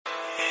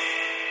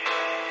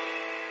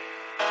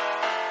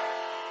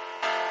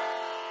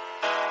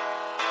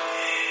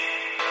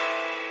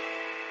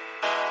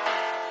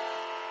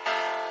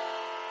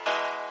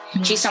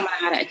She's someone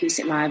I had at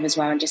Acoustic Live as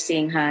well, and just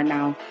seeing her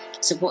now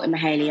supporting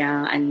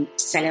Mahalia and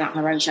selling out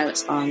her own show at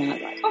Scala,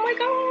 like, oh my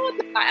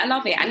God, like, I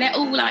love it. And they're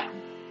all like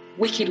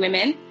wicked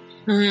women.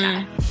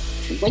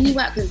 When you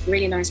work with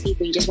really nice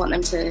people, you just want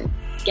them to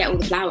get all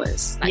the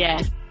flowers.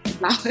 Like,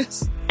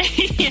 flowers.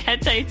 Yeah,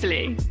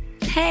 totally.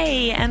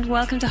 Hey, and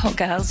welcome to Hot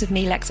Girls with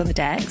me, Lex on the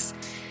decks.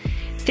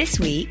 This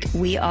week,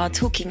 we are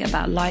talking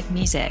about live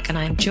music, and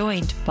I'm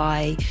joined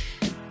by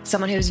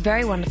someone who is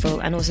very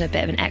wonderful and also a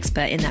bit of an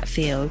expert in that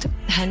field.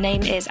 Her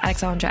name is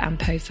Alexandra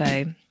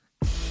Ampofo.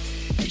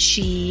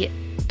 She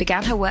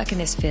began her work in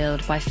this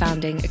field by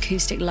founding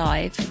Acoustic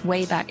Live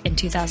way back in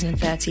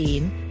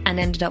 2013 and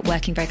ended up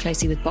working very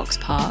closely with Box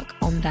Park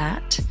on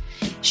that.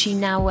 She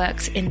now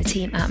works in the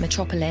team at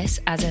Metropolis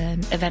as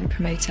an event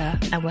promoter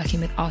and working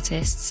with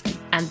artists,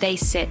 and they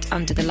sit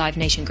under the Live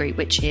Nation group,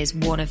 which is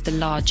one of the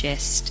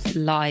largest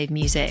live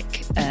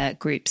music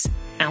groups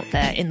out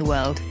there in the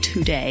world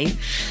today.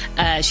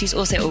 She's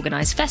also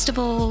organised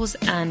festivals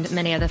and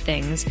many other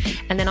things.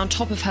 And then on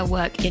top of her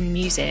work in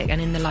music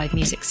and in the live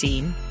music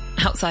scene,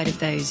 outside of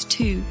those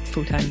two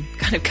full-time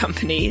kind of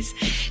companies,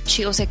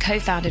 she also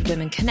co-founded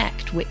Women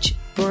Connect, which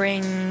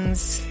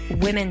brings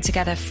women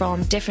together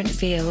from different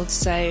fields.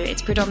 So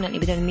it's predominantly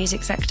within the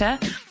music sector,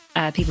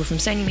 people from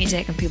Sony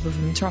Music and people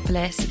from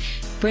Metropolis,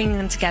 bringing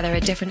them together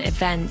at different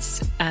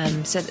events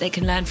so that they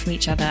can learn from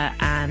each other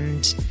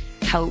and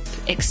help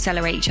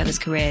accelerate each other's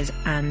careers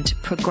and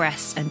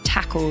progress and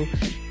tackle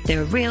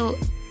the real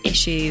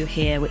issue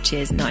here, which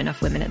is not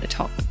enough women at the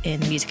top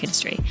in the music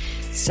industry.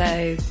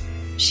 So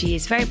she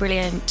is very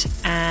brilliant,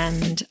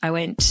 and I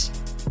won't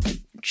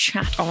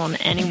chat on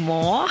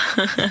anymore.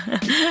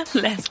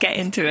 Let's get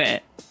into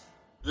it.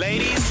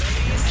 Ladies,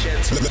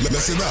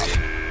 listen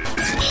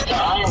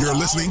up. You're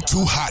listening to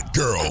Hot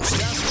Girls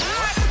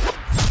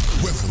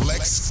with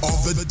Lex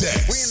on the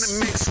decks. We in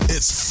the mix.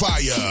 It's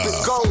fire. Keep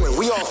it going.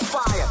 We on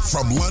fire.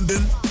 From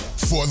London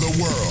for the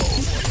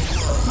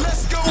world.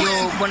 Let's go.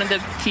 You're one of the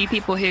few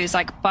people whose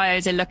like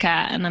bios I look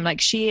at and I'm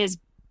like, she is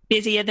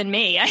busier than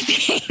me. I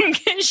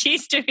think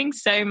she's doing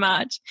so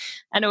much.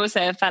 And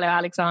also a fellow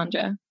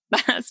Alexandra.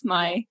 That's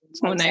my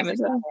small name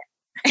as well.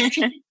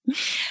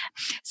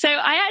 So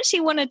I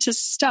actually wanted to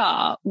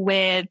start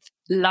with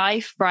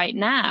life right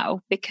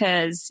now,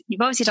 because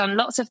you've obviously done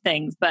lots of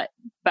things, but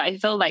I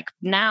feel like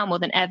now more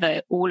than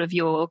ever, all of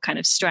your kind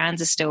of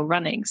strands are still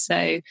running.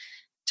 So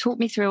talk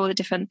me through all the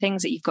different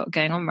things that you've got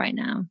going on right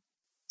now.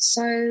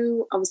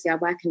 So obviously I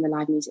work in the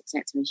live music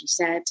sector, as you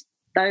said.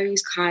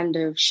 Those kind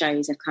of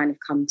shows have kind of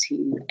come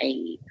to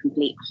a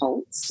complete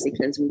halt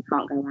because we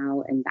can't go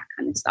out and that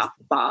kind of stuff.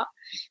 But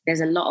there's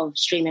a lot of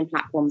streaming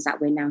platforms that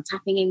we're now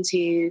tapping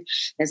into.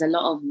 There's a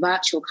lot of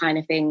virtual kind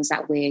of things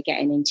that we're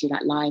getting into,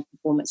 like live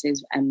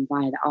performances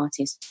via the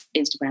artist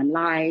Instagram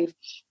Live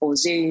or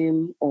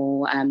Zoom,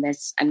 or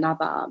there's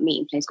another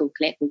meeting place called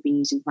Click we've been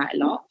using quite a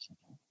lot.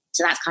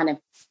 So that's kind of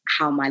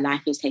how my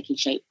life is taking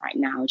shape right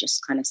now,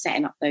 just kind of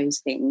setting up those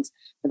things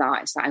for the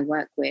artists that I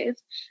work with.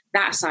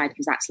 That aside,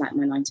 because that's like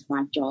my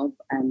 9-to-5 job,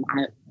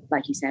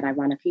 like you said, I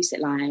run Acoustic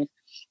Live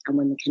and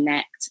Women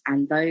Connect,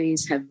 and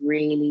those have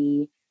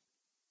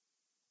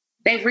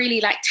they've really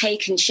like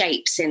taken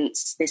shape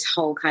since this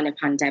whole kind of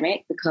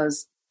pandemic,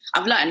 because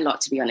I've learned a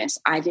lot, to be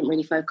honest. I didn't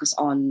really focus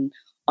on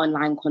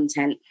online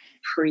content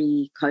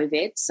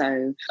pre-COVID,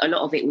 so a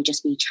lot of it would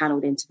just be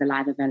channeled into the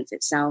live events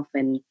itself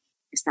and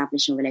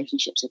establishing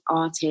relationships with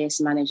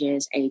artists,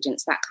 managers,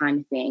 agents, that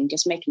kind of thing,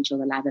 just making sure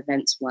the live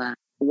events were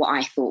what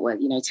I thought were,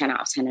 10 out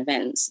of 10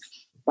 events.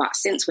 But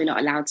since we're not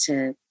allowed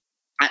to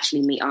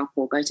actually meet up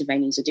or go to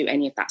venues or do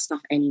any of that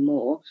stuff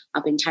anymore,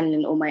 I've been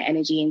channeling all my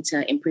energy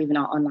into improving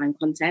our online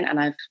content. And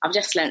I've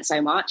just learned so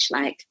much,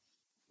 like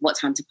what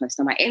time to post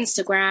on my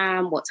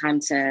Instagram, what time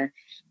to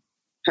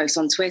post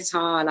on Twitter,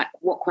 like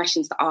what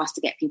questions to ask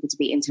to get people to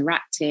be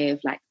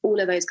interactive, like all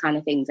of those kind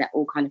of things are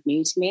all kind of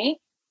new to me.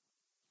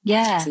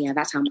 Yeah. So yeah,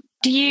 that's how.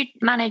 Do you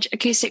manage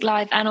Acoustic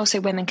Live and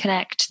also Women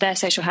Connect, their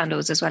social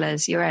handles as well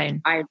as your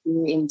own? I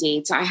do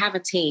indeed. So I have a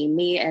team.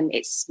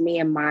 It's me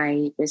and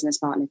my business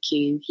partner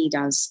Q. He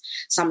does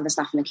some of the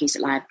stuff in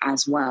Acoustic Live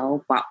as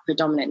well, but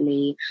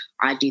predominantly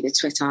I do the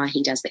Twitter.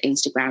 He does the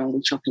Instagram, and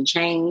we chop and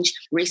change.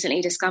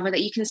 Recently discovered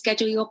that you can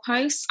schedule your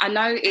posts. I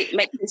know it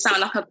makes me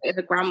sound like a bit of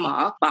a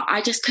grandma, but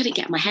I just couldn't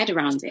get my head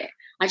around it.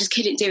 I just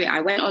couldn't do it.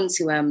 I went on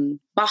to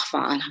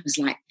Buffer and I was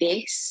like,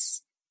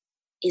 this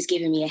is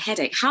giving me a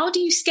headache. How do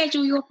you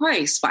schedule your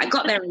posts? But I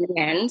got there in the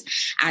end,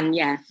 and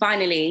yeah,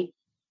 finally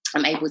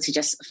I'm able to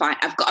just find.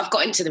 I've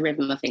got into the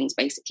rhythm of things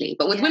basically.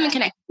 But with Women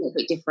Connect, it's a little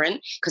bit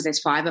different because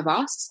there's 5 of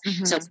us,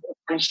 so we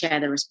kind of share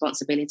the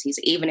responsibilities.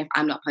 Even if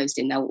I'm not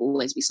posting, there will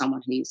always be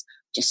someone who's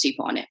just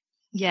super on it.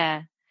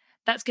 Yeah.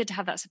 That's good to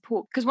have that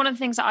support, because one of the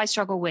things that I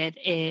struggle with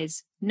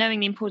is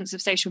knowing the importance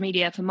of social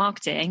media for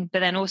marketing, but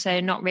then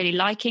also not really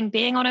liking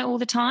being on it all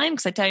the time,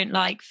 because I don't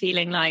like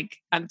feeling like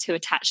I'm too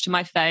attached to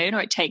my phone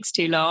or it takes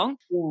too long.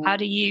 Yeah. How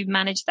do you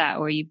manage that,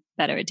 or are you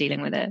better at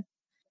dealing with it?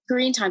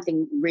 Screen time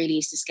thing really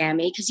used to scare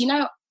me because,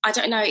 I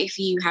don't know if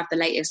you have the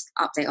latest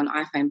update on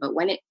iPhone, but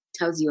when it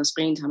tells you your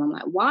screen time. I'm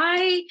like,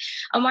 why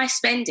am I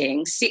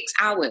spending 6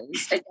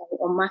 hours a day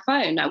on my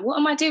phone? Like, what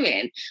am I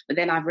doing? But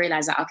then I've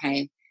realized that,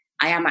 okay,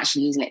 I am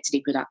actually using it to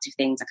do productive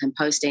things. Like I'm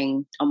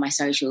posting on my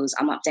socials,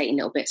 I'm updating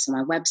little bits on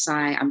my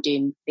website, I'm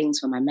doing things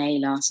for my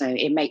mailer. So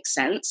it makes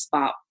sense.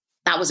 But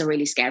that was a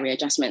really scary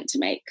adjustment to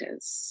make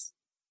because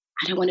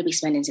I don't want to be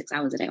spending 6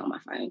 hours a day on my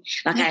phone.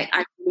 Like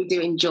I really do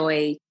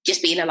enjoy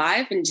just being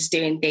alive and just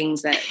doing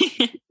things that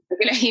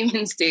regular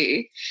humans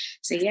do.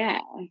 So yeah.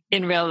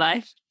 In real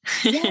life.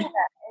 Yeah, in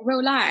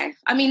real life.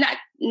 I mean,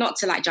 not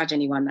to like judge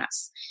anyone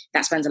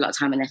that spends a lot of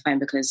time on their phone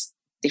because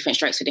different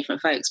strokes for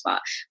different folks, but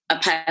a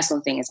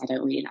personal thing is I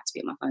don't really like to be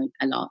on my phone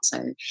a lot.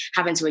 So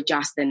having to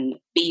adjust and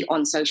be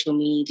on social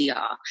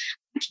media,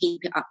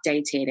 keep it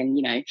updated and,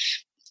 you know,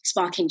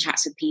 sparking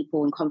chats with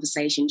people and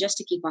conversation just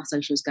to keep our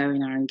socials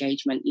going, our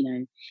engagement, you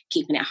know,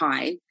 keeping it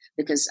high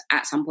because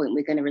at some point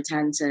we're going to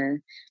return to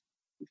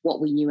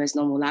what we knew as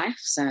normal life.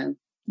 So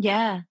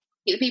yeah,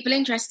 keep the people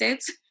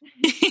interested.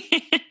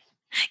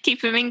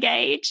 Keep them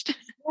engaged.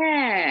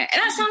 Yeah.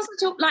 And that sounds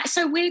like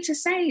so weird to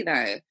say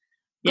though.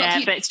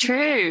 Yeah, but it's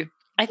true.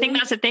 I think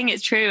that's the thing.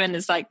 It's true. And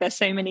it's like, there's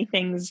so many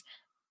things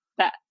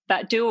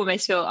that do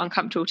almost feel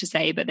uncomfortable to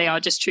say, but they are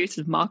just truths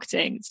of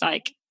marketing. It's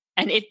like,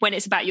 and when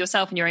it's about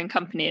yourself and your own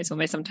company, it's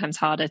almost sometimes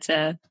harder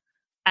to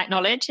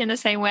acknowledge in the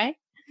same way.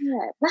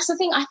 Yeah, that's the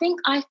thing. I think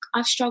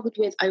I've struggled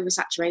with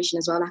oversaturation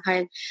as well.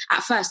 Like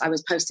at first I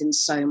was posting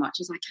so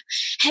much. It's like,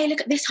 hey, look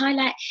at this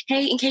highlight.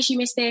 Hey, in case you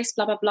missed this,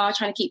 blah, blah, blah,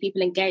 trying to keep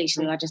people engaged.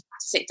 And I just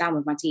sit down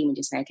with my team and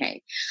just say,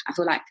 okay, I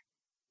feel like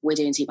we're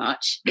doing too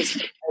much. It's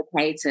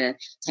okay to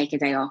take a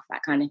day off,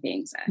 that kind of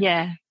thing. So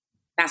yeah,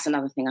 that's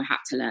another thing I had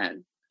to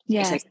learn.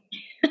 Yeah.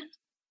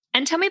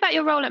 And tell me about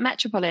your role at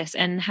Metropolis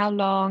and how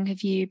long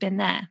have you been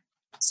there?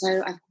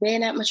 So I've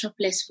been at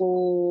Metropolis,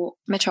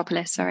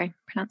 sorry,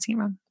 pronouncing it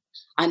wrong.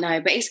 I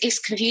know, but it's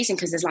confusing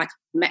because there's like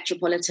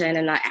Metropolitan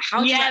and like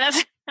how. Yeah,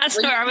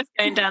 that's where I was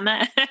going down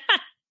there.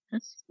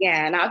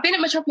 Yeah, now I've been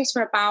at Metropolis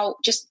for about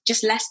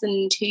just less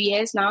than 2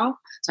 years now.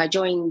 So I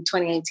joined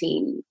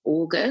 2018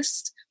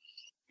 August.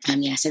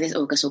 So this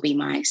August will be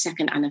my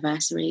second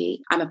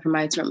anniversary. I'm a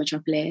promoter at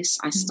Metropolis.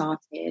 I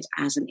started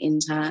as an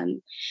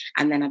intern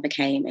and then I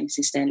became an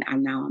assistant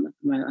and now I'm a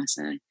promoter.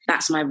 So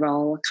that's my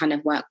role. I kind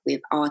of work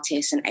with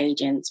artists and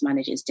agents,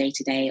 managers day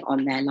to day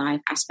on their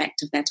live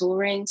aspect of their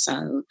touring.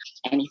 So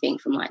anything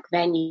from like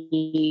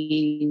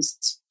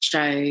venues,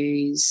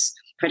 shows,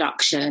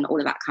 production, all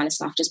of that kind of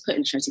stuff, just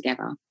putting the show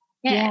together.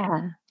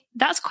 Yeah.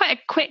 That's quite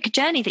a quick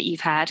journey that you've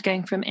had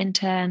going from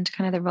intern to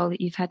kind of the role that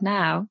you've had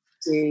now.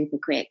 Super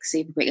quick.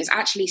 It's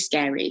actually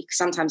scary.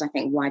 Sometimes I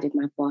think, why did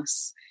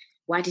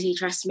he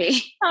trust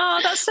me? Oh,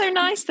 that's so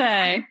nice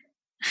though.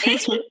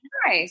 It's really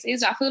nice.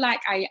 I feel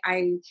like I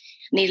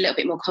need a little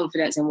bit more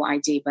confidence in what I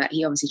do, but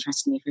he obviously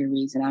trusted me for a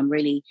reason. I'm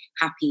really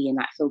happy and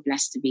I feel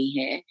blessed to be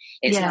here.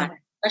 It's like,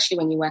 especially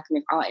when you're working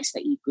with artists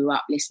that you grew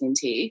up listening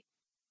to,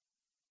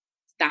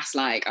 that's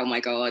like, oh my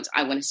God,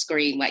 I want to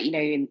scream. Like, you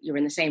know, you're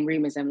in the same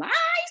room as them, like,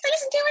 I used to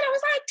listen to it when I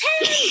was like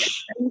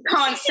 10. You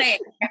can't say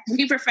it. You have to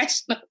be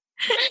professional.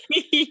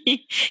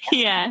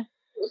 Yeah.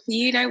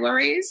 You, no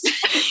worries.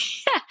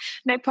 Yeah,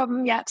 no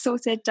problem. Yeah,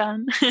 sorted,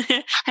 done.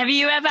 Have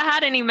you ever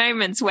had any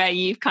moments where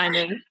you've kind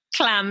of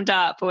clammed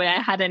up or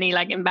had any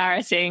like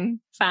embarrassing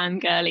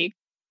fangirly?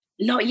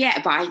 Not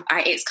yet, but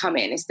it's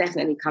coming. It's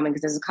definitely coming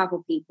because there's a couple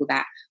of people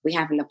that we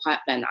have in the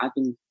pipeline that I've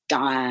been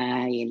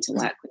dying to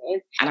work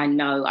with, and I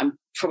know I'm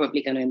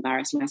probably going to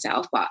embarrass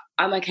myself, but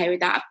I'm okay with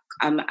that.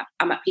 I'm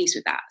at peace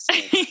with that.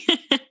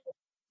 So.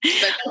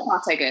 But so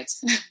far, so good.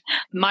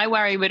 My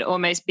worry would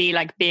almost be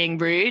like being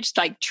rude,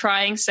 like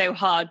trying so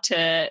hard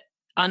to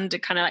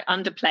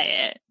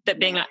underplay it, that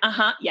being like,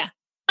 yeah.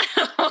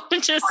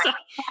 Just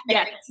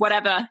yeah,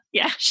 whatever.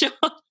 Yeah, sure.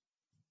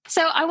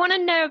 So I want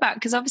to know about,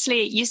 because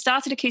obviously you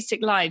started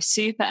Acoustic Live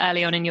super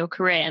early on in your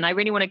career, and I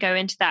really want to go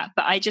into that,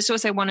 but I just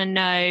also want to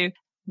know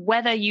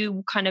whether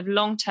you kind of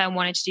long-term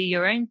wanted to do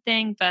your own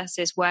thing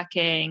versus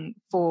working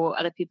for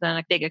other people in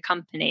a bigger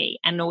company,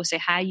 and also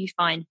how you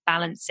find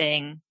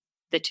balancing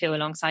the two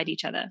alongside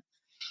each other.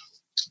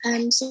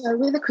 So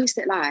with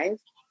Acoustic Live,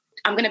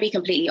 I'm going to be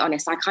completely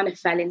honest, I kind of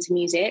fell into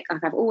music.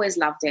 Like I've always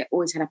loved it,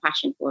 always had a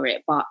passion for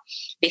it, but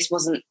this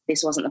wasn't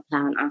the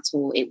plan at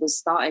all. It was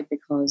started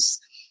because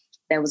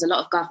there was a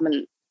lot of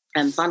government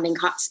funding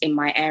cuts in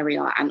my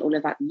area, and all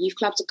of that, youth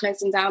clubs are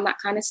closing down, that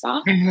kind of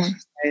stuff. Mm-hmm.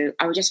 So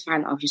I would just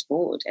find I was just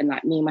bored, and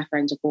like me and my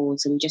friends are bored,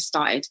 so we just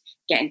started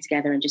getting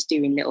together and just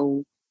doing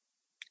little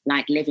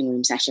like living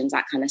room sessions,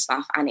 that kind of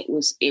stuff, and it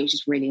was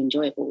just really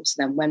enjoyable. So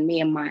then when me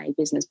and my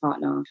business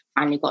partner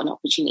finally got an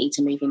opportunity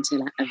to move into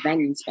like a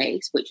venue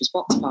space, which was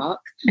Box Park,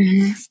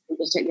 we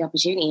just took the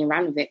opportunity and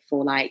ran with it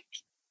for like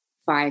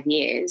 5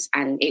 years,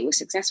 and it was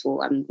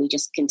successful, and we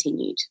just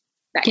continued.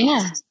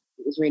 It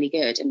was really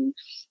good, and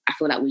I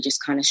feel like we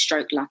just kind of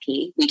stroke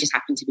lucky. We just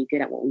happened to be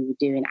good at what we were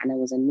doing, and there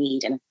was a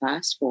need and a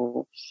thirst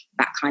for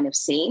that kind of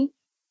scene.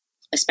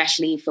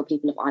 especially for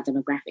people of our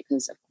demographic,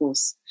 because of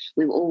course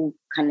we were all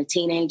kind of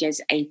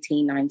teenagers,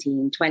 18,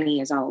 19, 20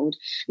 years old.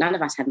 None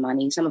of us had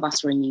money. Some of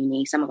us were in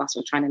uni. Some of us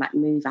were trying to like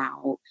move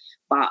out,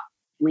 but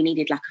we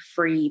needed like a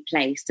free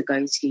place to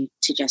go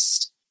to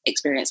just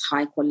experience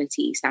high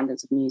quality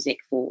standards of music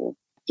for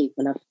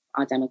people of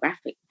our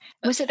demographic.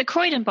 Was it the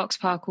Croydon Box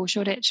Park or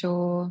Shoreditch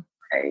or?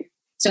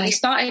 So we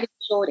started in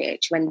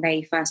Shoreditch when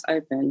they first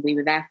opened. We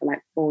were there for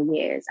like 4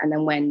 years. And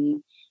then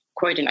when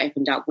Croydon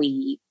opened up,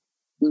 we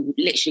were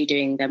literally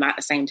doing them at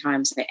the same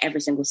time. So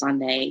every single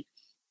Sunday,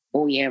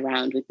 all year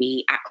round, would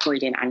be at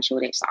Croydon and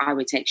Shoreditch. So I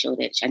would take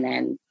Shoreditch and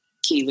then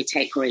Q would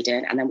take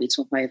Croydon, and then we'd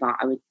swap over.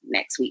 I would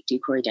next week do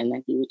Croydon,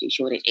 then he would do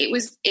Shoreditch. It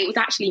was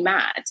actually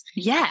mad.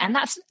 Yeah, and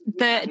that's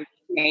the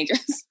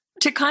teenagers.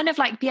 To kind of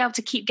like be able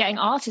to keep getting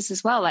artists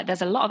as well. Like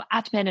there's a lot of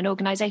admin and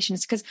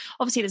organizations, because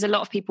obviously there's a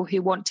lot of people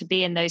who want to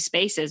be in those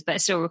spaces, but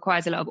it still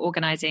requires a lot of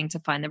organizing to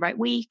find the right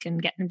week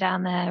and get them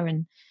down there.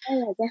 And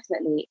yeah,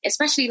 definitely.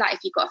 Especially like if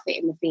you've got to fit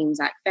in the themes,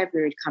 like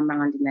February would come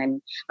around and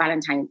then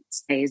Valentine's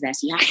Day is there.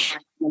 So you have to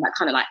find someone that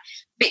kind of like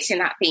fits in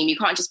that theme. You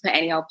can't just put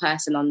any old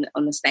person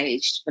on the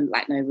stage for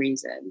like no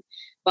reason.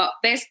 But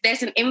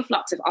there's an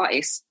influx of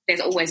artists. There's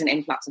always an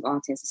influx of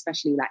artists,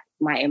 especially like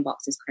my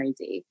inbox is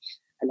crazy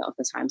a lot of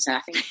the time. So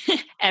I think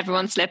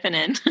everyone's slipping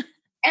in.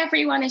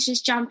 Everyone is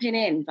just jumping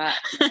in, but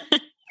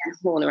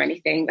small or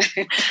anything.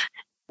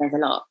 There's a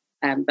lot.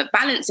 But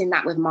balancing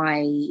that with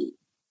my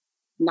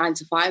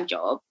 9-to-5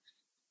 job,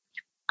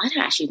 I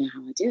don't actually know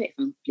how I do it, if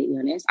I'm completely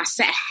honest. I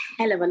set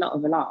a hell of a lot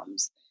of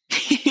alarms.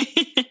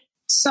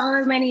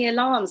 So many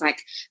alarms,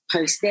 like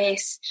post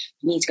this,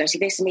 you need to go to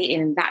this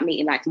meeting and that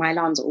meeting. Like my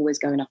alarms are always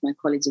going off. My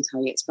colleagues will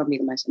tell you it's probably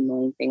the most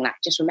annoying thing. Like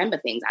just remember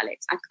things,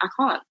 Alex. I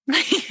can't.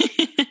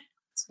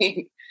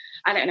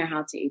 I don't know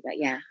how to, but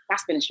yeah,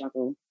 that's been a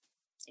struggle.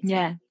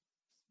 Yeah.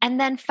 And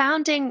then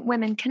founding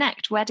Women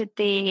Connect, where did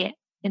the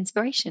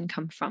inspiration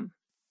come from?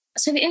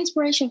 So the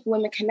inspiration for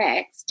Women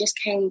Connect just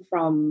came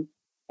from,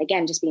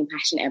 again, just being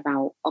passionate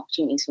about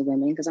opportunities for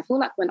women. Because I feel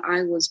like when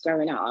I was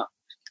growing up,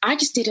 I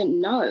just didn't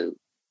know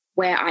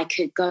where I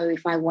could go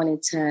if I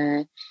wanted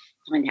to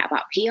find out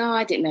about PR.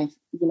 I didn't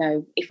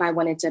know if I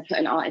wanted to put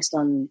an artist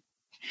on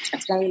a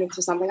playlist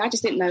or something. I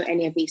just didn't know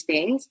any of these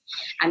things.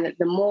 And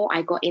the more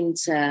I got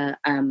into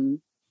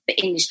the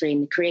industry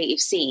and the creative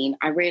scene,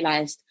 I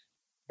realized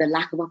the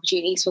lack of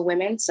opportunities for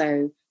women.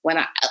 So when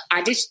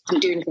I just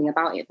didn't do anything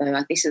about it though.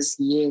 Like this is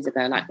years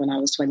ago, like when I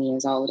was 20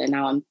 years old, and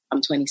now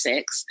I'm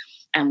 26,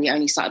 and we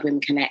only started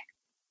Women Connect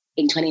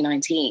in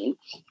 2019.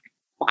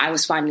 But I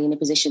was finally in a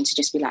position to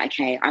just be like,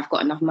 okay, I've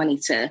got enough money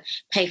to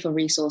pay for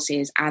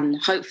resources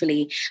and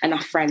hopefully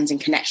enough friends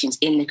and connections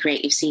in the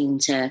creative scene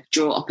to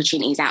draw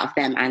opportunities out of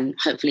them, and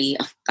hopefully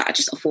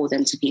just afford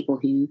them to people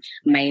who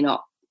may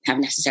not have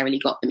necessarily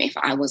got them if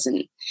I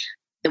wasn't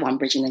the one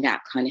bridging the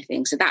gap, kind of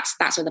thing. So that's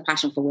where the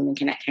passion for Women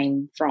Connect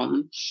came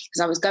from,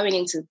 because I was going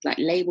into like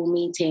label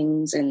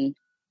meetings and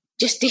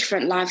just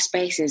different live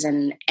spaces,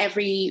 and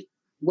every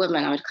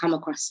woman I would come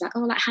across like,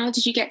 oh, like how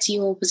did you get to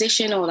your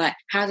position, or like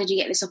how did you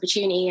get this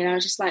opportunity? And I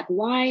was just like,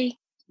 why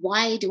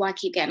do I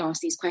keep getting asked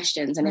these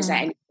questions, and is there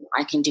anything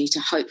I can do to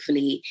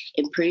hopefully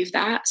improve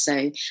that?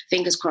 So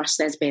fingers crossed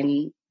there's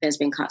been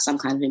some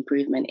kind of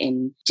improvement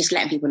in just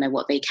letting people know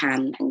what they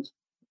can and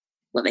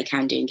what they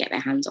can do and get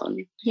their hands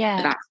on. Yeah,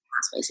 but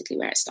that's basically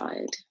where it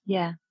started.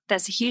 Yeah,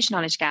 there's a huge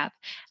knowledge gap.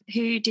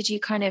 Who did you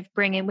kind of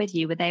bring in with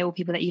you? Were they all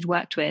people that you'd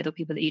worked with or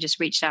people that you just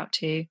reached out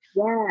to?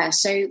 Yeah,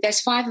 so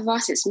there's 5 of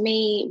us. It's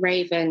me,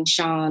 Raven,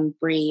 Sean,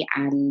 Bree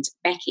and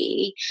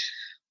Becky.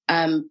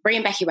 Bree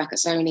and Becky work at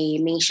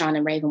Sony. Me, Sean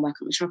and Raven work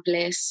at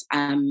Metropolis.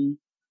 Me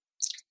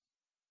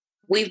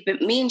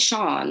and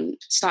Sean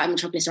started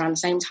Metropolis around the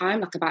same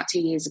time, like about 2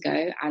 years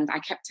ago. And I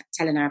kept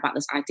telling her about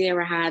this idea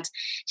I had.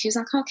 She was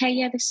like, okay,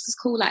 yeah, this is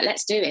cool. Like,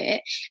 let's do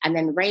it. And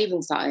then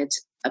Raven started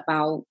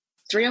about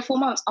 3 or 4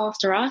 months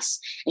after us.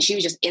 And she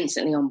was just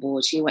instantly on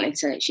board. She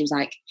was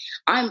like,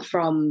 I'm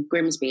from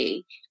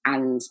Grimsby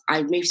and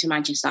I moved to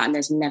Manchester and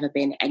there's never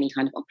been any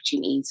kind of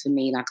opportunities for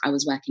me. Like I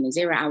was working a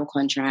 0-hour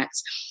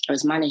contract. I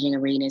was managing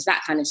arenas,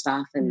 that kind of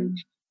stuff. And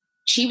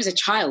she was a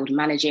child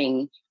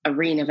managing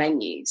arena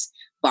venues,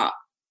 but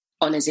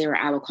on a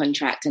 0-hour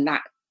contract. And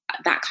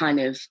that kind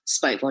of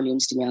spoke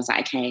volumes to me. I was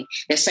like, okay,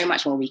 there's so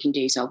much more we can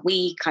do. So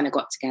we kind of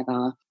got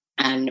together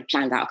and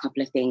planned out a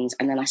couple of things.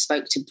 And then I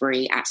spoke to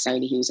Bree at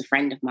Sony, who was a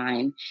friend of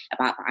mine,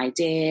 about the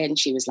idea. And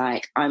she was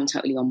like, I'm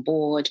totally on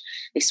board.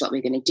 This is what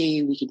we're going to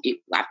do.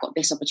 I've got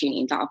this opportunity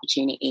and that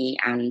opportunity.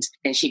 And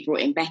then she brought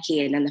in Becky,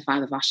 and then the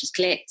 5 of us just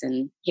clicked,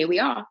 and here we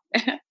are.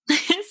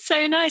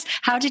 So nice.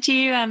 How did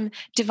you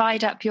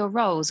divide up your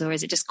roles, or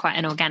is it just quite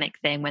an organic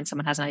thing? When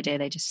someone has an idea,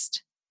 they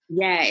just...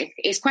 Yeah,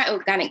 it's quite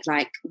organic.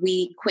 Like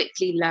we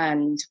quickly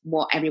learned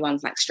what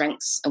everyone's like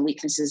strengths and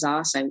weaknesses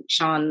are. So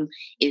Sean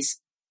is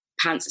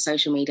pants at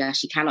social media.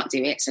 She cannot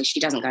do it, so she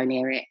doesn't go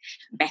near it.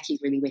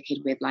 Becky's really wicked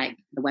with like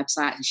the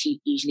website, and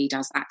she usually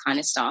does that kind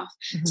of stuff.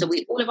 So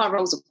all of our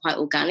roles are quite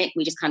organic.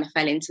 We just kind of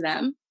fell into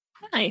them.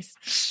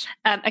 Nice.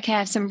 Okay, I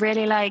have some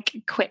really like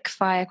quick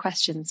fire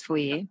questions for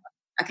you.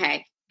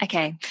 Okay.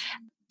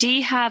 Do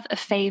you have a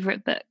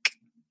favourite book?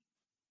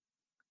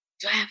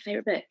 Do I have a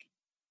favourite book?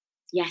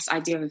 Yes, I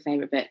do have a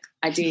favourite book.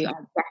 I do. I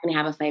definitely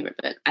have a favourite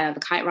book. The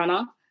Kite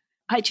Runner.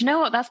 Do you know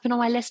what? That's been on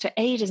my list for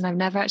ages and I've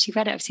never actually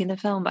read it. I've seen the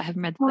film, but I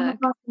haven't read the book.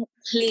 God,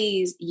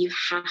 please, you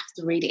have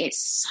to read it.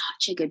 It's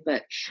such a good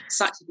book.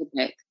 Such a good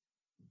book.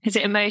 Is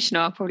it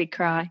emotional? I'll probably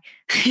cry.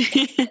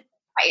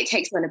 It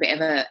takes me on a bit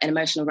of an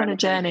emotional on a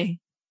journey.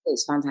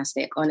 It's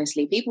fantastic,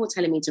 honestly. People were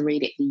telling me to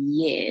read it for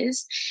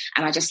years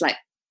and I just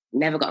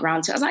never got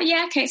around to it. I was like,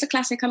 yeah, okay, it's a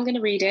classic. I'm going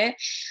to read it.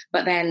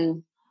 But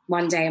then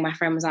one day my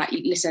friend was like,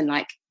 listen,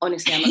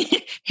 honestly,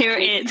 I'm here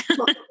it is.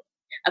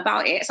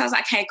 about it. So I was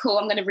like, okay, cool,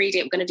 I'm going to read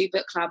it. We're going to do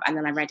book club. And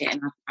then I read it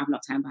and I've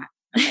not turned back.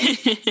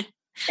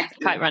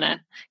 Kite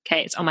Runner.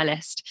 Okay, it's on my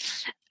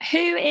list. Who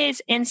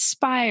is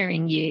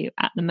inspiring you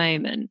at the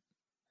moment?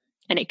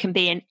 And it can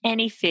be in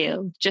any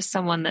field, just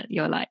someone that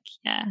you're like,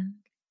 yeah.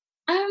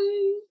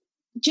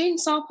 June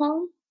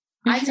Sarpong.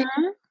 I think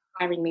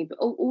inspiring me, but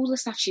all the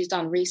stuff she's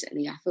done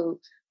recently, I feel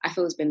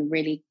has been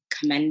really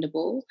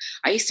commendable.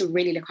 I used to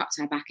really look up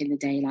to her back in the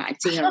day.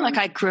 I'd see her.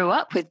 I grew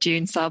up with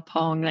June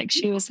Sarpong.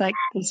 She was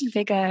this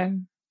figure.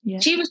 Yeah.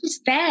 She was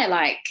just there,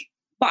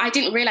 but I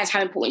didn't realize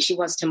how important she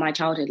was to my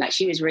childhood.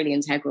 She was really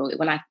integral.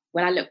 When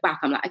I look back,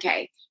 I'm like,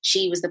 okay,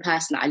 she was the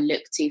person that I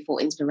looked to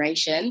for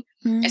inspiration,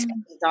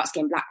 especially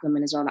dark-skinned Black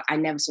women as well. I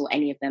never saw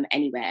any of them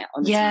anywhere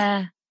on the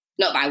TV.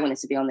 Not that I wanted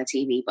to be on the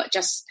TV, but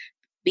just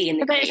be in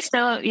the but it's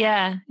still,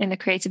 in the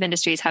creative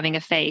industries, having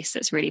a face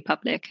that's really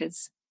public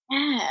is...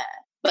 Yeah.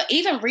 But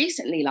even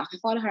recently, I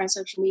follow her on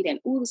social media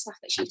and all the stuff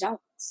that she does,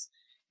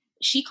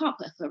 she can't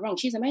put a foot wrong.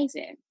 She's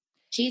amazing.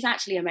 She's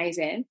actually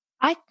amazing.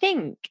 I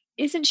think,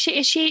 isn't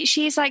she?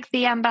 She's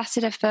the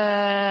ambassador for,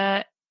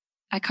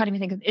 I can't even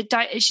think of it.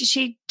 Is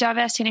she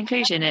diversity and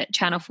inclusion at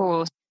Channel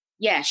 4?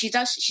 Yeah, she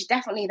does. She's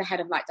definitely the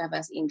head of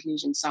diversity and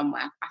inclusion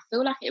somewhere. I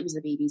feel like it was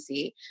the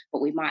BBC, but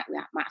we might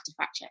have to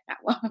fact check that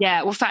one.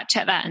 Yeah, we'll fact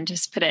check that and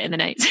just put it in the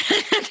notes.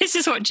 This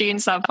is what June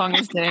Sarpong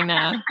is doing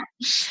now.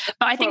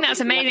 But I think that's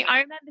amazing.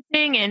 I remember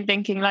seeing it and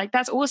thinking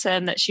that's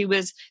awesome that she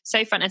was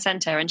so front and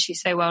center and she's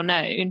so well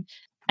known,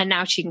 and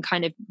now she can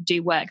kind of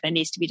do work that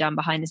needs to be done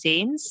behind the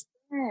scenes.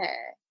 Yeah,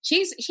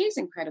 she's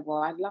incredible.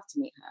 I'd love to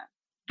meet her.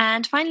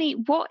 And finally,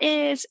 what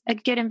is a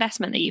good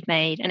investment that you've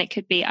made? And it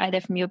could be either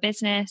from your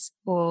business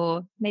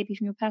or maybe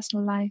from your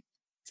personal life.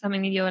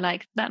 Something that you're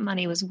that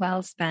money was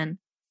well spent.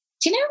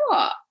 Do you know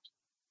what?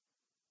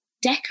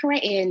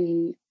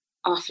 Decorating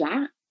our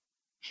flat,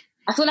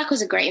 I feel it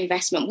was a great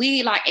investment.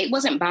 We it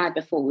wasn't bad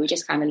before. We were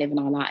just kind of living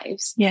our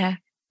lives. Yeah.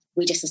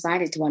 We just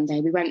decided to one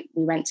day, we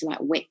went to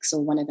Wicks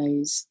or one of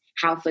those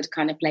Halford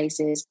kind of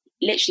places.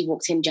 Literally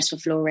walked in just for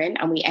flooring,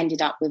 and we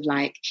ended up with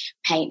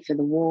paint for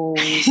the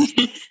walls.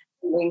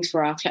 Things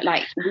for our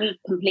flat. We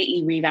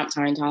completely revamped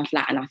our entire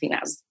flat, and I think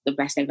that was the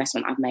best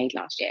investment I've made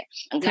last year.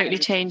 Totally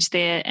changed the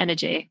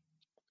energy.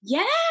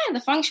 Yeah, the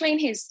feng shui in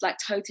here is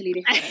totally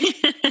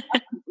different.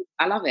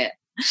 I love it.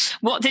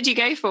 What did you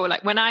go for?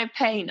 When I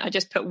paint, I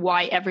just put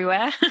white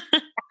everywhere.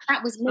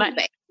 That was me.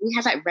 But we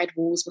had red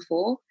walls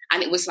before,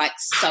 and it was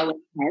so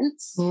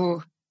intense.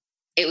 Ooh.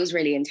 It was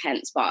really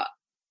intense, but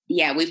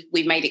yeah,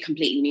 we've made it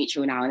completely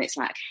neutral now, and it's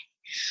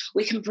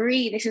we can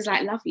breathe. This is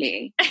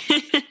lovely.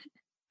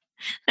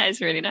 That is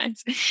really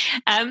nice.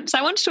 So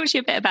I want to talk to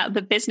you a bit about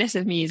the business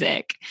of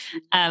music.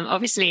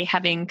 Obviously,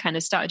 having kind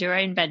of started your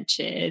own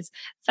ventures.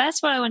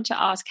 First of all, I want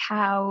to ask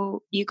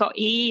how you got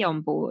EE on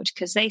board,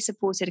 because they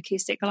supported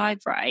Acoustic Live,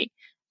 right?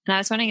 And I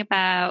was wondering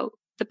about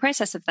the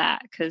process of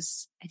that,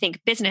 because I think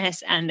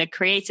business and the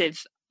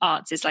creative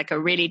arts is a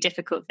really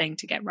difficult thing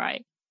to get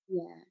right.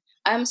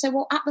 Yeah.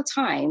 So at the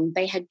time,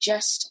 they had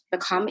just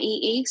become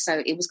EE.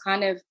 So it was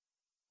kind of,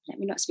 let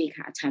me not speak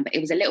out of turn, but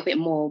it was a little bit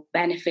more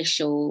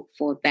beneficial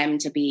for them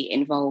to be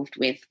involved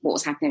with what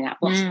was happening at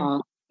Box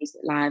Park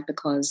Live,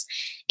 because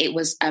it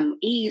was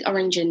E,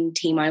 Orange and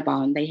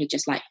T-Mobile, and they had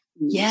just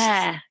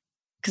yeah,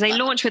 because they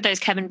launched with those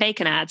Kevin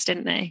Bacon ads,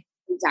 didn't they?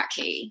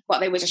 Exactly. But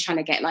they were just trying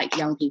to get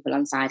young people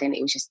on side, and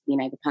it was just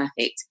the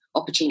perfect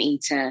opportunity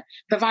to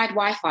provide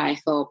Wi-Fi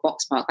for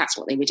Box Park. That's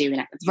what they were doing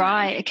at the time.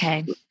 Right.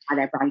 Okay. And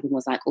their branding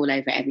was all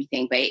over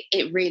everything, but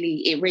it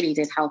really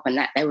did help, and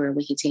that they were a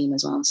wicked team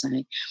as well. So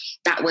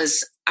I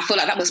feel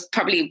that was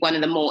probably one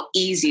of the more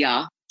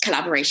easier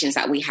collaborations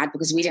that we had,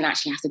 because we didn't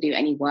actually have to do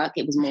any work.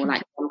 It was more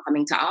them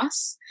coming to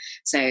us.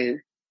 So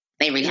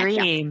they really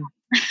Dream.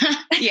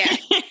 Yeah.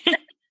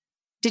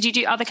 Did you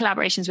do other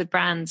collaborations with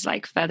brands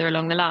further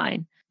along the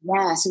line?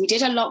 Yeah, so we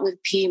did a lot with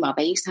Puma.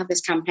 They used to have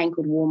this campaign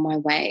called Warm My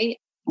Way.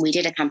 We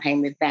did a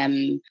campaign with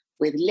them,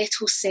 with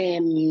Little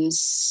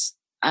Sims,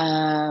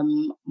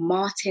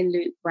 Martin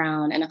Luke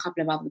Brown, and a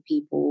couple of other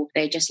people.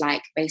 They just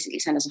basically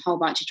sent us a whole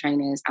bunch of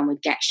trainers, and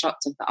we'd get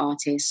shots of the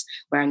artists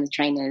wearing the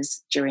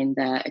trainers during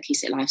the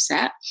Acoustic Live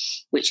set,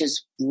 which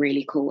is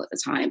really cool at the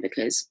time,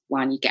 because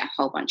one, you get a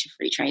whole bunch of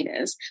free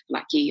trainers,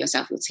 you,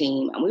 yourself, your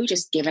team, and we were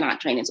just giving out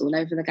trainers all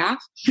over the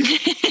gaff.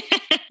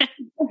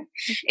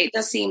 It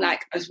does seem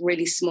like a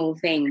really small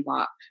thing,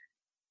 but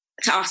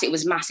to us it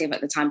was massive at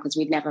the time, because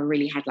we'd never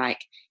really had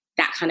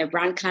that kind of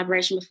brand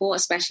collaboration before,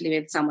 especially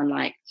with someone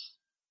like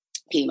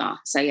Puma.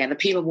 So yeah, the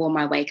Puma Wore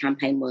My Way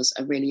campaign was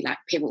a really like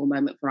pivotal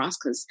moment for us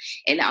because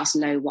it let us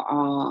know what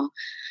our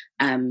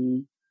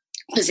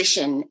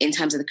position in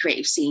terms of the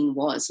creative scene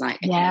was. Like,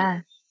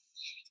 okay,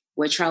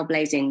 we're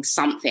trailblazing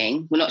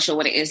something. We're not sure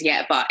what it is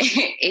yet, but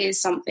it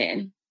is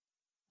something.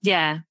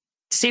 Yeah,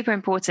 super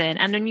important.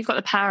 And when you've got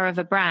the power of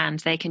a brand,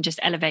 they can just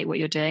elevate what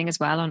you're doing as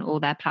well on all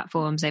their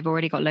platforms. They've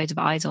already got loads of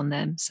eyes on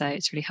them. So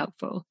it's really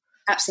helpful.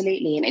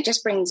 Absolutely. And it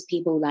just brings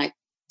people like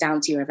down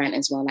to your event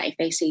as well. Like if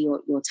they see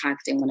you're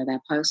tagged in one of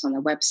their posts on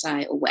their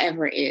website or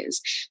whatever it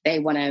is, they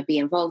want to be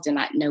involved and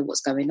like know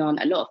what's going on.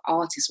 A lot of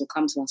artists will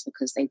come to us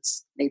because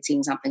they'd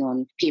seen something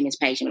on Puma's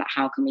page and like,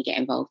 how can we get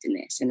involved in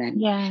this? And then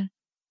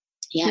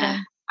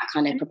that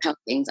kind of propelled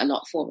things a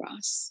lot for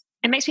us.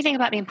 It makes me think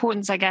about the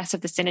importance, I guess,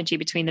 of the synergy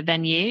between the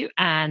venue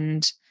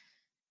and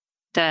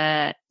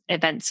the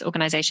events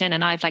organization.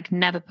 And I've like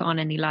never put on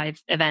any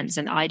live events,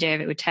 and the idea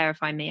of it would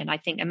terrify me. And I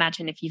think,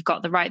 imagine if you've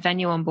got the right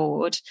venue on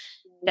board,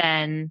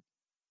 then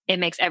it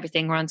makes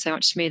everything run so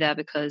much smoother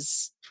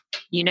because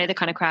you know the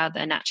kind of crowd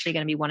that are naturally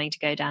going to be wanting to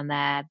go down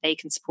there. They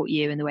can support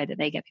you in the way that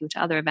they get people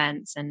to other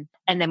events. And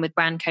then with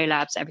brand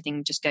collabs,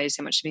 everything just goes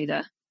so much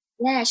smoother.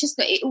 Yeah, it's just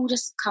that it all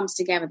just comes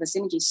together. The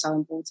synergy is so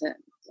important.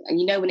 And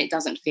you know when it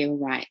doesn't feel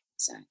right.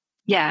 So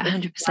yeah,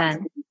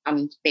 100%.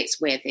 Bits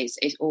with it's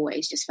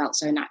always just felt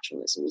so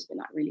natural. It's always been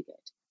like really good.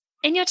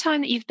 In your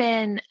time that you've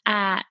been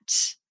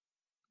at,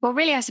 well,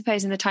 really, I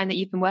suppose in the time that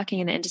you've been working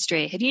in the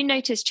industry, have you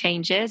noticed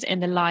changes in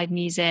the live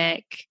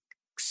music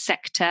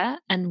sector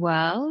and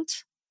world?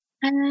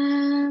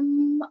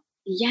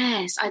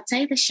 Yes, I'd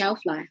say the shelf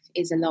life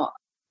is a lot.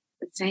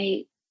 I'd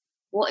say,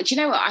 well, do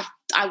you know what?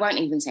 I won't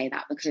even say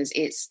that because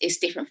it's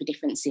different for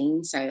different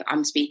scenes. So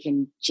I'm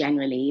speaking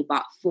generally,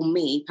 but for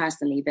me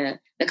personally, the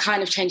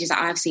kind of changes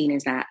that I've seen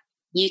is that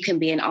you can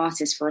be an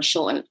artist for a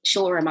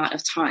shorter amount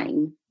of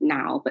time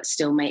now, but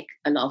still make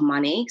a lot of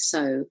money.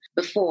 So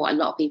before, a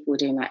lot of people were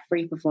doing like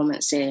free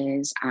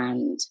performances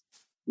and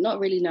not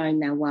really knowing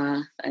their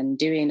worth and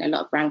doing a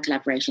lot of brand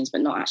collaborations,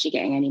 but not actually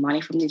getting any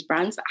money from these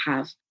brands that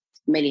have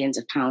millions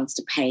of pounds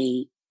to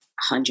pay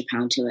 £100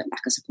 to it,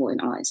 like a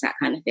supporting artist, that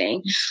kind of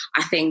thing.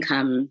 I think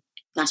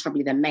that's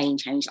probably the main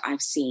change that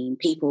I've seen.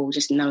 People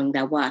just knowing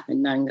their worth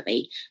and knowing that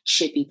they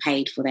should be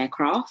paid for their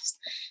crafts.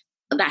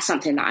 That's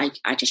something that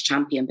I just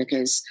champion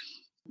because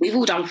we've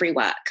all done free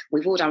work.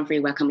 We've all done free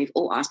work and we've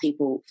all asked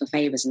people for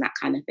favours and that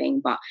kind of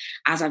thing. But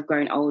as I've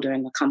grown older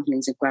and the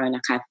companies have grown,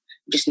 like I've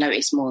just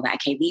noticed more that,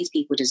 okay, these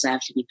people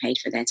deserve to be paid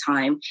for their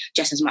time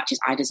just as much as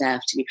I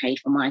deserve to be paid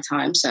for my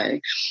time. So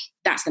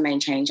that's the main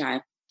change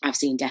I've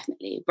seen,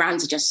 definitely.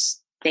 Brands are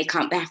just, they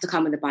have to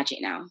come with a budget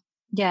now.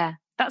 Yeah,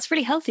 that's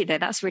really healthy though.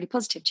 That's a really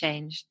positive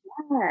change.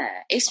 Yeah,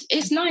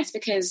 it's nice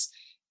because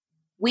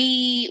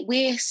we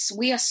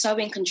are so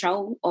in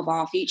control of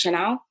our future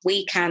now.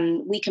 We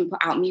can put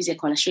out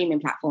music on a streaming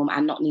platform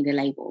and not need a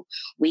label.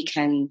 We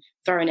can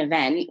throw an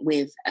event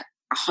with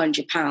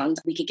 £100.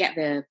 We could get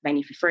the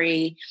venue for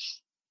free.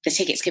 The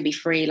tickets could be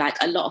free. Like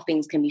a lot of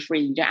things can be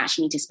free. You don't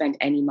actually need to spend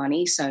any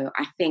money. So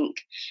I think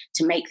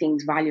to make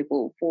things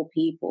valuable for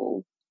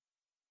people,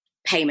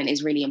 payment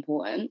is really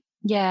important.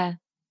 Yeah.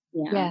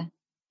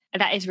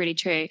 That is really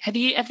true. Have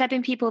there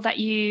been people that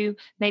you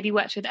maybe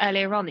worked with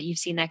earlier on that you've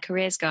seen their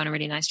careers go on a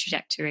really nice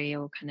trajectory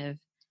or kind of?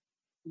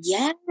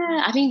 Yeah,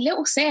 I mean,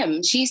 Little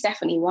Sim, she's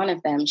definitely one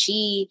of them.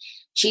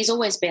 She's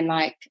always been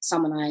like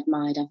someone I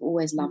admired. I've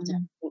always loved her.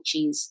 I think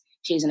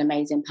she's an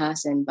amazing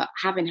person. But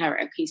having her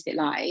at Acoustic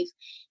Live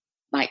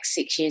like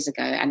 6 years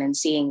ago and then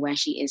seeing where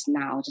she is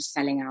now, just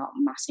selling out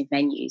massive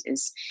venues,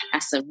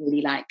 that's a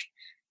really like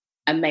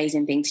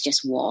amazing thing to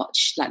just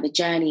watch. Like the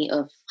journey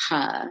of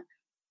her,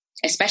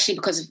 especially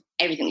because of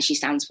everything that she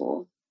stands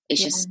for.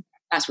 It's just,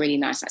 that's really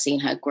nice, like seeing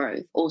her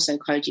growth. Also,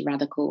 Koji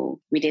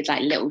Radical, we did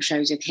like little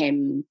shows with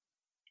him,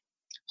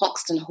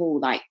 Hoxton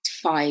Hall, like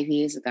 5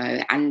 years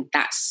ago, and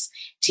that's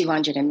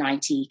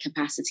 290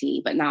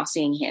 capacity. But now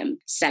seeing him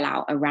sell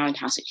out a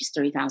Roundhouse, which is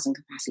 3,000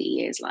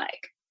 capacity, is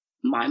like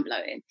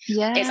mind-blowing.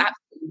 Yeah. It's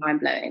absolutely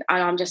mind-blowing.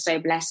 And I'm just so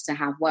blessed to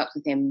have worked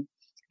with him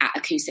at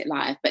Acoustic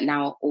Live, but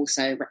now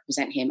also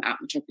represent him at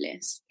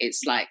Metropolis.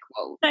 It's like,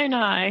 whoa. So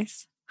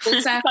nice.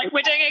 It's like,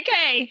 we're doing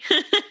okay.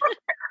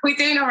 We're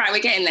doing all right. We're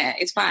getting there.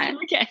 It's fine.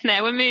 We're getting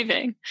there. We're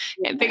moving.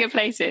 Getting bigger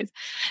places.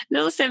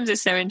 Little Sims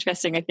is so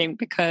interesting, I think,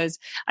 because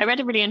I read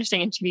a really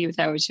interesting interview with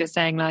her where she was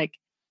saying like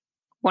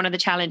one of the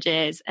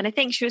challenges, and I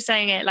think she was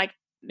saying it like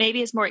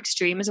maybe it's more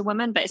extreme as a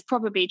woman, but it's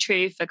probably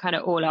true for kind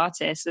of all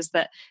artists, is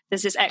that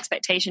there's this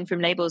expectation from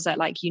labels that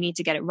like you need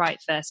to get it right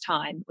first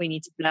time, or you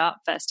need to blow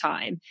up first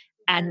time.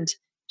 And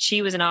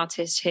she was an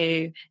artist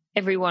who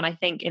everyone, I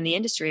think, in the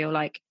industry or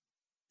like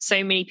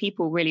so many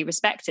people really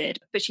respected,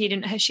 but she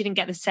didn't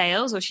get the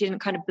sales, or she didn't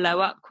kind of blow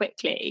up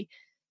quickly.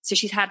 So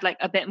she's had like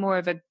a bit more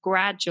of a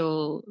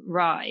gradual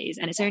rise.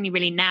 And it's only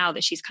really now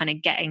that she's kind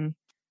of getting,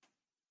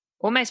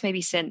 almost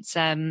maybe since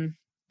the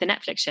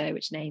Netflix show,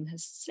 which name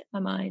has slipped my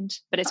mind,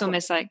 but it's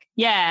almost like,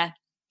 yeah,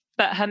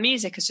 but her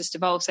music has just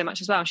evolved so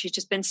much as well. She's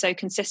just been so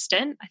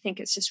consistent. I think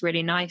it's just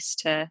really nice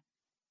to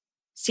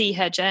see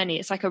her journey.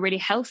 It's like a really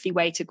healthy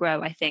way to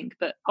grow, I think.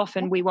 But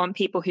often we want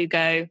people who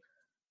go,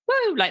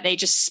 woo, like they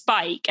just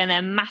spike and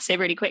they're massive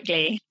really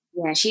quickly.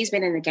 Yeah, she's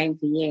been in the game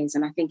for years,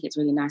 and I think it's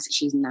really nice that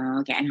she's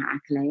now getting her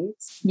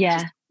accolades.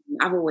 Yeah.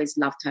 I've always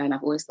loved her, and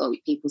I've always thought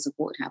people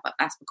supported her, but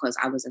that's because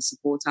I was a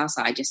supporter.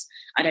 So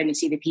I'd only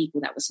see the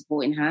people that were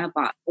supporting her.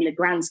 But in the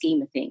grand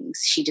scheme of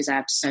things, she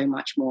deserved so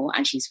much more,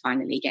 and she's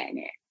finally getting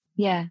it.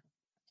 Yeah.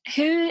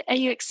 Who are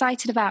you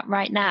excited about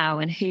right now,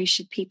 and who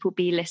should people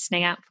be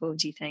listening out for,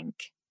 do you think?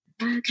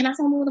 Can I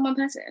say more than one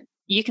person?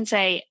 You can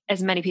say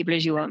as many people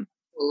as you want.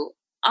 Cool.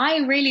 I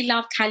really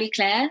love Callie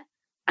Clare.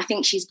 I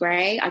think she's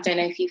great. I don't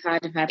know if you've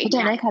heard of her. I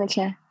don't know Callie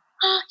Clare.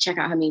 Check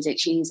out her music.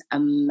 She's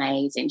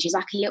amazing. She's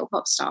like a little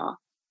pop star,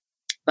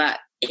 but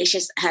it's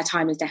just her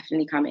time is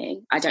definitely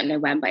coming. I don't know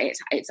when, but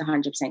it's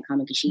 100%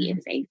 coming because she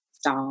is a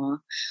star.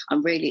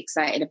 I'm really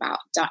excited about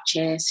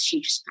Duchess. She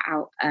just put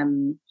out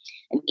an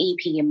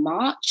EP in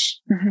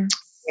March.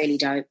 Really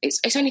dope.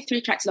 It's only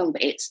 3 tracks long,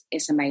 but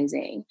it's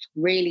amazing.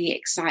 Really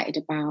excited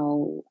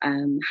about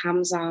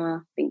Hamza. I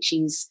think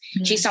she's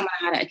someone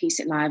I had at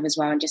Acoustic Live as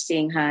well, and just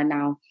seeing her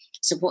now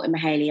supporting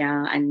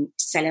Mahalia and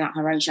selling out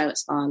her own show at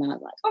Scala.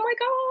 Like, oh my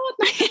God.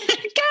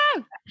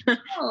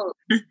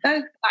 Go!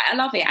 I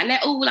love it. And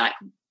they're all like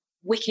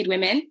wicked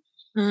women.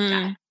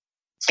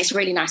 It's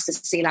really nice to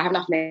see. Like, I have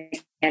nothing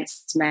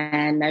against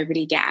men,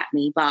 nobody get at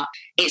me, but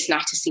it's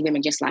nice to see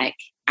women just like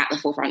at the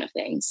forefront of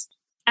things.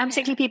 And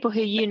particularly people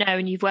who you know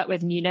and you've worked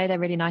with and you know they're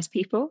really nice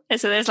people.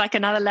 And so there's like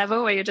another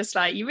level where you're just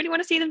like, you really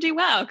want to see them do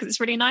well, because it's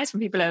really nice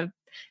when people are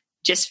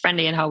just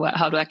friendly and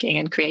hardworking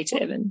and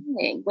creative. And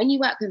when you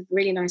work with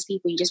really nice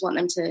people, you just want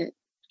them to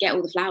get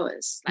all the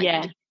flowers.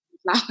 Like,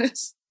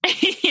 flowers.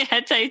 Yeah,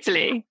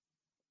 totally.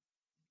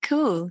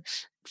 Cool.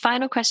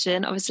 Final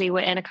question. Obviously, we're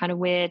in a kind of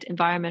weird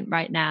environment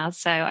right now.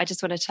 So I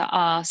just wanted to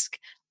ask,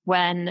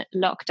 when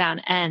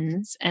lockdown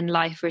ends and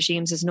life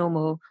resumes as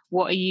normal,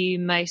 what are you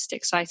most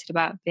excited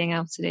about being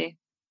able to do?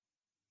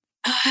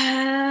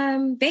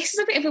 This is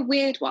a bit of a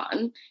weird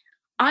one.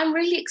 I'm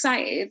really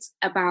excited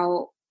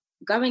about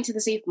going to the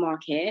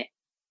supermarket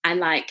and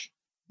like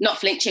not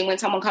flinching when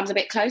someone comes a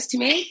bit close to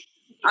me.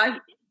 I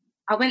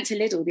went to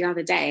Lidl the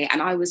other day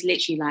and I was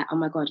literally like, oh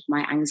my God,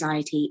 my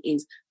anxiety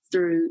is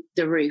through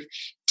the roof.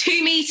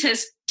 2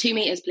 meters,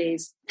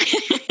 please.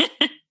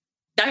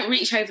 Don't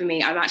reach over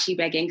me. I'm actually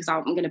begging because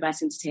I'm going to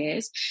burst into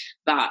tears.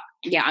 But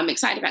yeah, I'm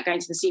excited about going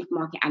to the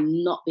supermarket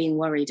and not being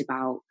worried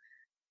about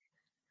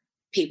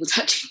people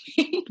touching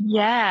me.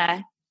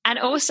 Yeah. And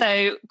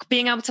also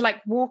being able to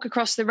like walk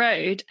across the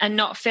road and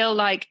not feel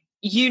like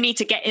you need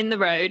to get in the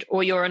road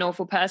or you're an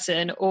awful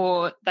person,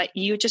 or that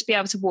you just be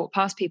able to walk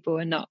past people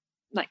and not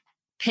like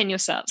pin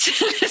yourself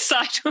to the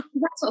side.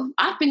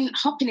 I've been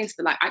hopping into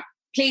the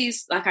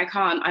I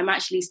can't. I'm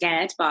actually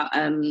scared, but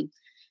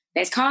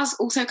there's cars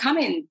also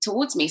coming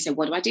towards me. So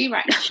what do I do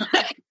right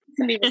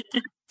now?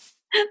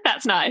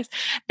 That's nice.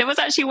 There was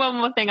actually one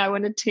more thing I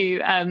wanted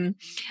to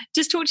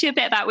just talk to you a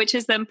bit about, which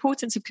is the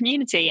importance of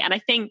community. And I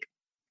think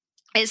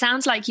it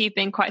sounds like you've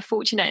been quite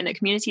fortunate in that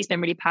community has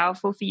been really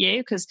powerful for you,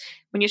 because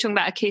when you're talking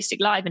about Acoustic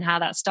Live and how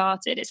that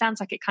started, it sounds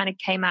like it kind of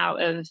came out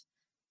of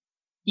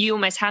you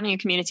almost having a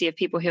community of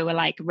people who were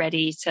like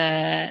ready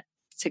to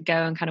go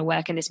and kind of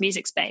work in this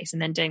music space,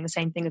 and then doing the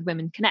same thing with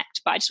Women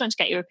Connect. But I just wanted to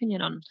get your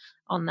opinion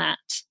on that.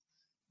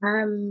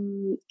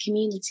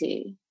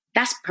 Community.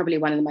 That's probably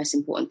one of the most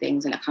important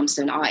things when it comes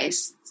to an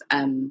artist's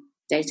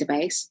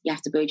database. You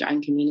have to build your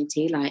own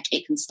community. Like,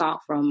 it can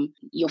start from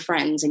your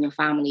friends and your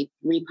family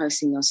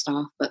reposting your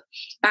stuff, but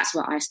that's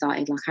what I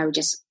started. Like,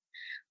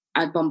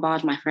 I'd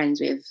bombard my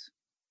friends with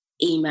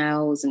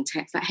emails and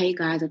texts like, hey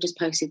guys, I've just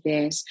posted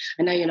this.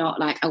 I know you're not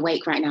like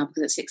awake right now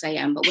because it's 6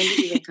 a.m, but when did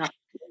you wake up?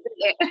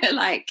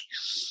 Like,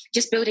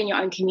 just building your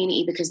own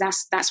community, because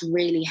that's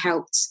really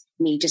helped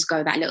me just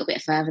go that little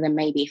bit further than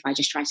maybe if I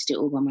just tried to do it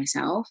all by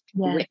myself.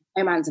 No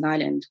man's an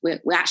island. We're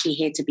actually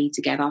here to be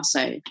together.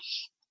 So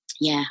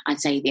yeah, I'd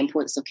say the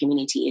importance of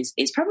community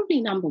is probably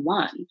number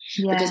one.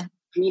 Because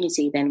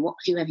community, then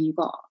who have you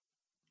got?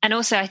 And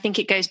also, I think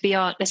it goes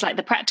beyond, it's like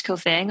the practical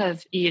thing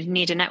of you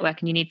need a network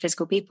and you need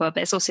physical people,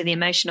 but it's also the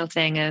emotional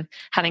thing of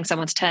having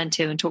someone to turn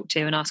to and talk to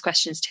and ask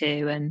questions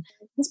to. And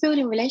it's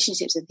building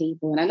relationships with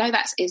people. And I know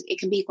it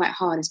can be quite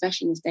hard,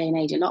 especially in this day and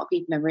age. A lot of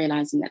people are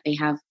realizing that they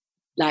have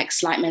like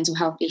slight mental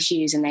health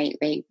issues, and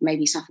they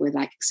maybe suffer with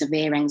like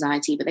severe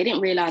anxiety, but they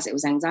didn't realize it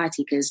was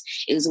anxiety because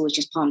it was always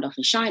just palmed off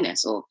as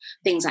shyness or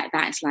things like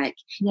that. It's like,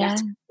 you have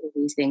to do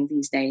these things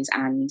these days,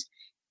 and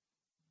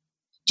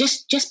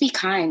just be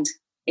kind.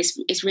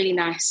 It's really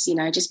nice,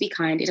 just be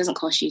kind. It doesn't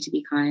cost you to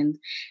be kind,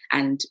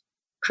 and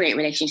create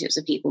relationships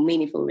with people,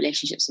 meaningful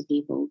relationships with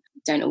people.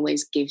 Don't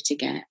always give to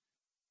get,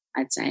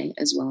 I'd say,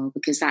 as well,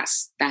 because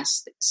that's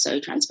so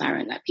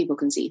transparent that people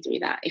can see through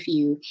that. If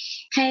you,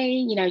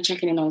 hey,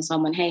 checking in on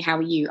someone, hey, how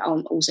are you?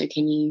 Oh, also,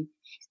 can you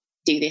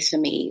do this for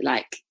me?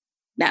 Like,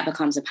 that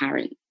becomes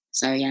apparent.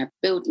 So yeah,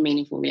 build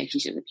meaningful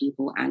relationships with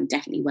people, and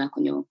definitely work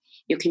on your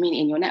community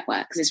and your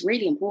network, because it's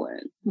really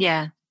important.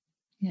 Yeah.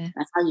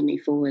 That's how you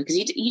move forward, because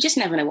you just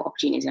never know what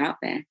opportunities are out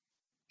there.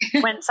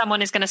 when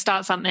someone is going to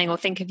start something or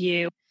think of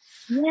you.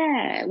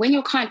 Yeah, when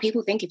you're kind,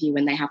 people think of you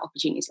when they have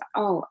opportunities. Like,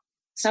 oh,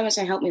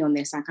 so-and-so helped me on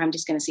this. Like, I'm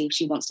just going to see if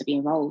she wants to be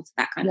involved,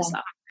 that kind of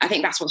stuff. I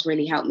think that's what's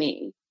really helped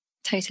me.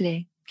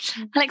 Totally.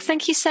 Alex,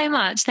 thank you so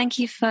much. Thank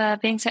you for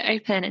being so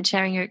open and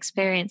sharing your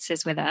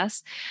experiences with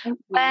us.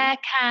 Where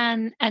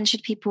can and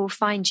should people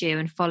find you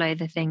and follow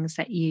the things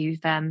that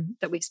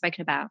we've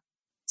spoken about?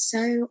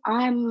 So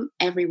I'm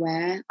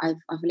everywhere. I've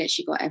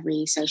literally got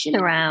every social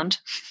around.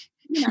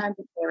 I'm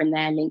here and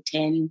there,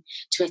 LinkedIn,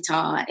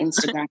 Twitter,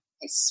 Instagram.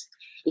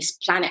 It's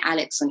Planet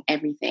Alex on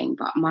everything,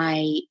 but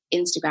my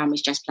Instagram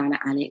is just Planet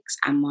Alex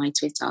and my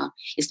Twitter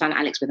is Planet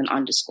Alex with an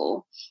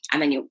 _.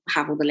 And then you'll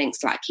have all the links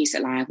to like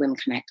QSIT Live, Women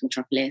Connect,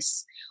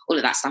 Metropolis, all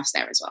of that stuff's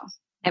there as well.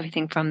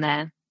 Everything from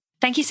there.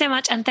 Thank you so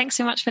much. And thanks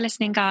so much for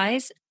listening,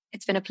 guys.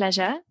 It's been a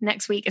pleasure.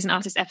 Next week is an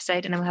artist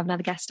episode and then we'll have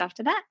another guest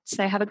after that.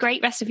 So have a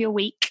great rest of your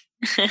week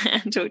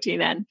and talk to you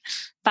then.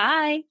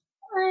 Bye.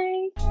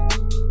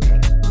 Bye.